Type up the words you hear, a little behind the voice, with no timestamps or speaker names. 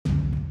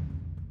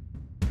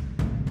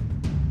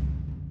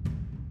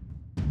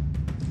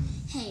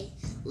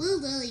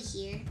Lily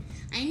here.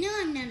 I know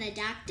I'm not a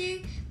doctor,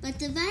 but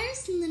the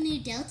virus in the new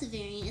Delta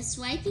variant is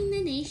swiping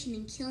the nation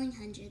and killing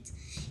hundreds.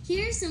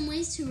 Here are some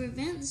ways to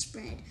prevent the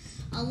spread,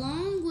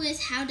 along with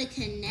how to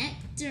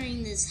connect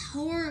during this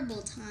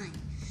horrible time.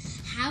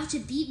 How to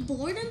beat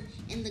boredom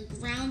and the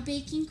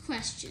groundbreaking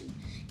question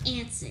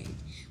answered.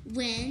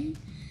 When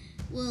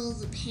will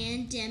the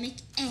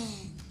pandemic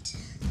end?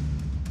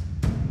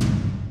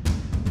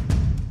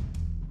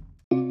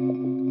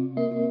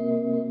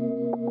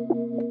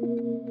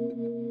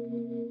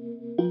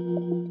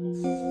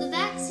 The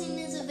vaccine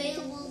is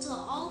available to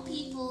all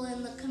people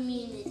in the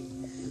community,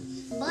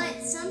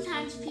 but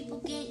sometimes people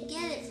can't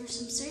get it for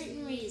some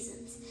certain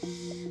reasons.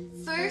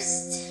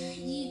 First,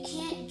 you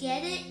can't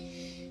get it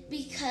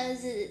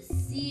because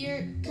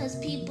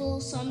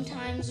people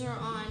sometimes are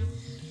on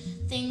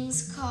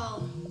things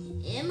called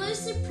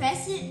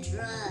immunosuppressant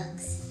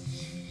drugs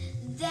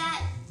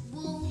that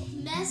will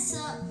mess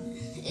up.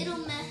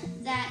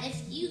 That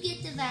if you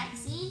get the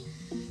vaccine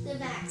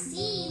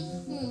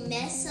will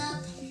mess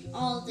up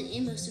all the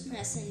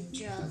immunosuppressant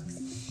drugs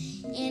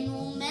and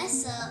will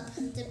mess up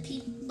the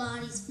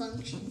body's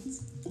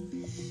functions.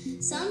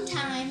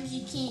 Sometimes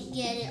you can't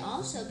get it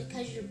also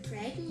because you're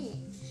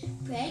pregnant.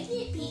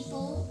 Pregnant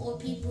people or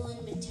people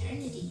in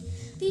maternity,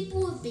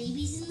 people with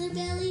babies in their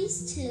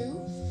bellies too,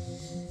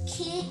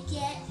 can't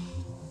get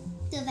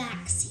the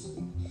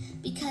vaccine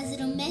because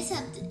it'll mess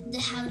up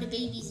how the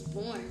baby's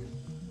born.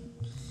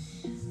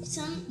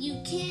 You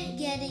can't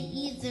get it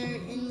either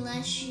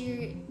unless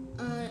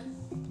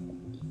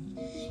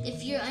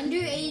if you're under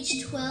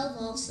age 12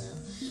 also,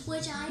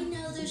 which I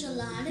know there's a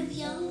lot of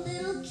young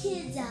little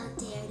kids out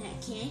there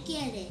that can't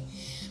get it.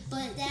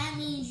 But that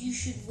means you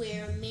should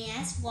wear a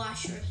mask,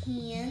 wash your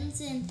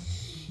hands,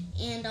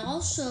 and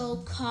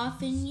also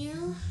cough in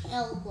your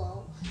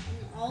elbow,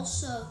 and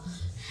also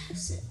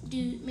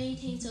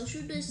maintain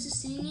social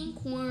distancing and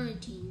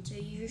quarantine so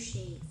you're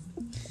safe.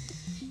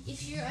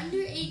 If you're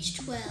under age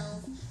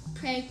 12,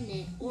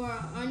 pregnant, or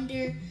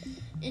under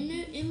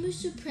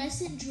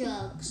immunosuppressant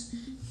drugs,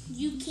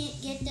 you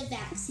can't get the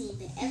vaccine,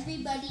 but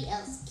everybody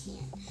else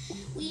can.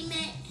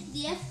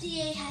 The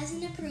FDA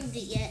hasn't approved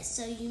it yet,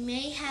 so you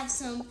may have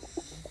some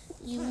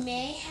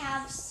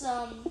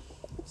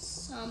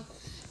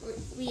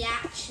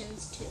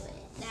reactions to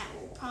it that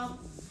will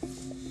probably.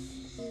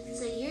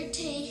 So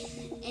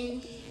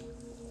and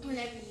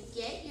whenever you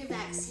get your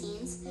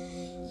vaccines,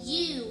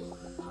 you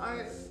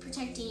are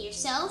protecting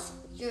yourself,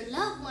 your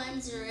loved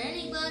ones, or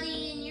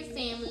anybody in your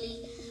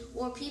family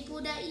or people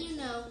that you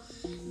know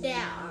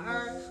that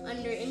are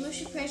under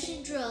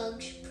immunosuppressant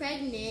drugs,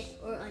 pregnant,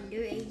 or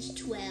under age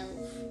 12.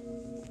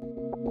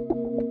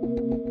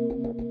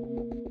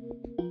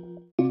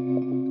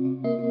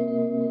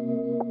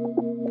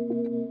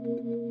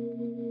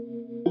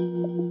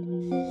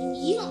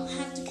 You don't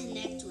have to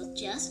connect with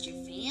just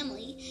your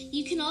family.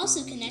 You can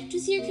also connect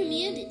with your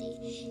community.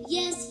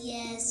 Yes,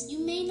 you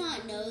may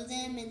not know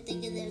them and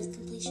think of them as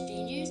complete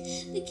strangers,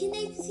 but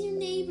connect with your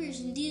neighbors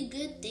and do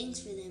good things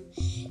for them.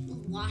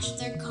 Wash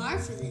their car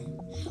for them,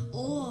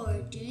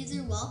 or do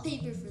their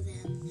wallpaper for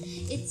them.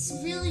 It's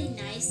really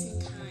nice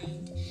and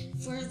kind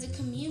for the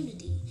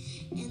community,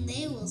 and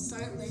they will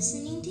start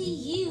listening to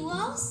you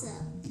also.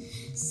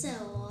 So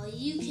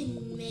you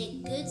can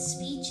make good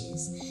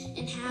speeches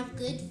and have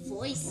good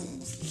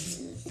voices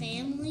to the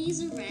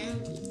families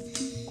around you.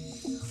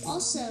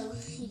 Also,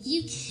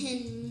 you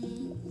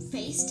can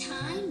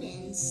FaceTime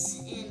and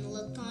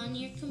look on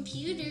your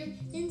computer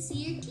and see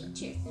your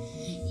teacher.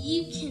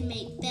 You can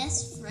make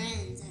best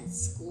friends at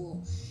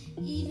school.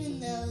 Even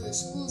though the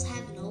schools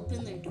haven't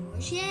opened their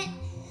doors yet,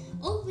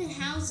 open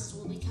houses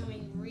will be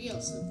coming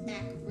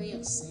back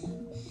real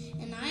soon.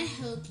 And I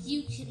hope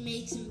you can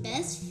make some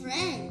best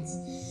friends.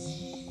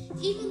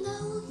 Even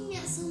though looking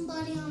at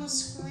somebody on a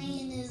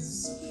screen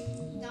is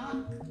not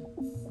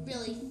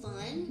really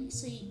fun,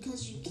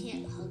 because you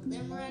can't hug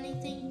them or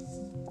anything,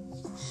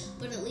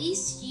 but at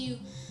least you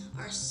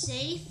are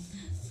safe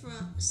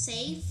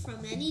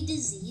from any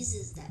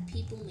diseases that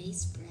people may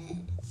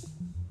spread.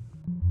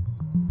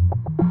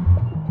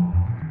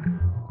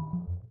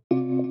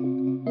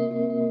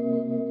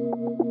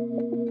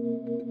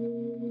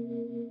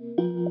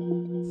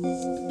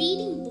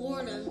 Beating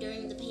boredom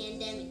during the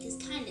pandemic is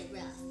kind of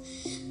rough,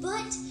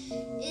 but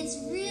it's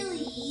really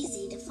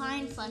easy to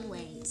find fun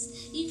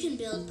ways. You can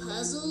build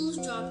puzzles,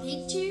 draw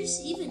pictures,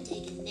 even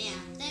take a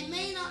nap. That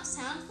may not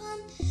sound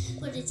fun,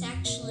 but it's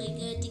actually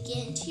good to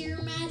get into your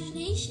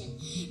imagination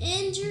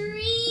and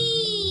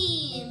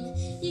dream.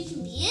 You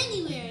can be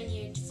anywhere in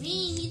your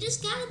dream. You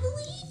just gotta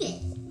believe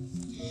it.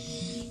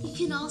 You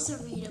can also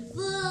read a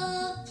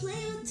book,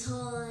 play with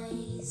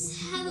toys,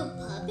 have a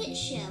puppet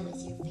show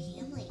with your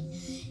family,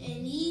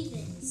 and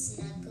even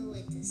snuggle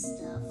with a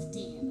stuffed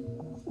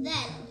animal.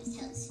 That always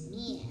helps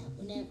me out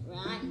whenever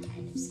I'm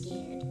kind of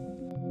scared.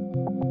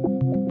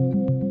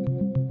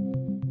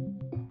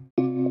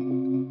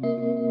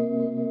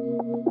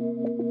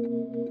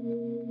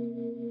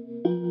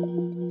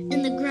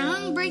 And the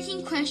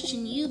groundbreaking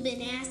question you've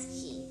been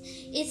asking,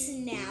 it's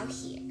now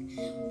here.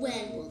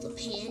 When will the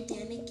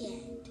pandemic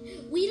end?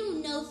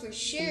 for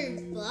sure,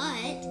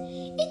 but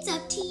it's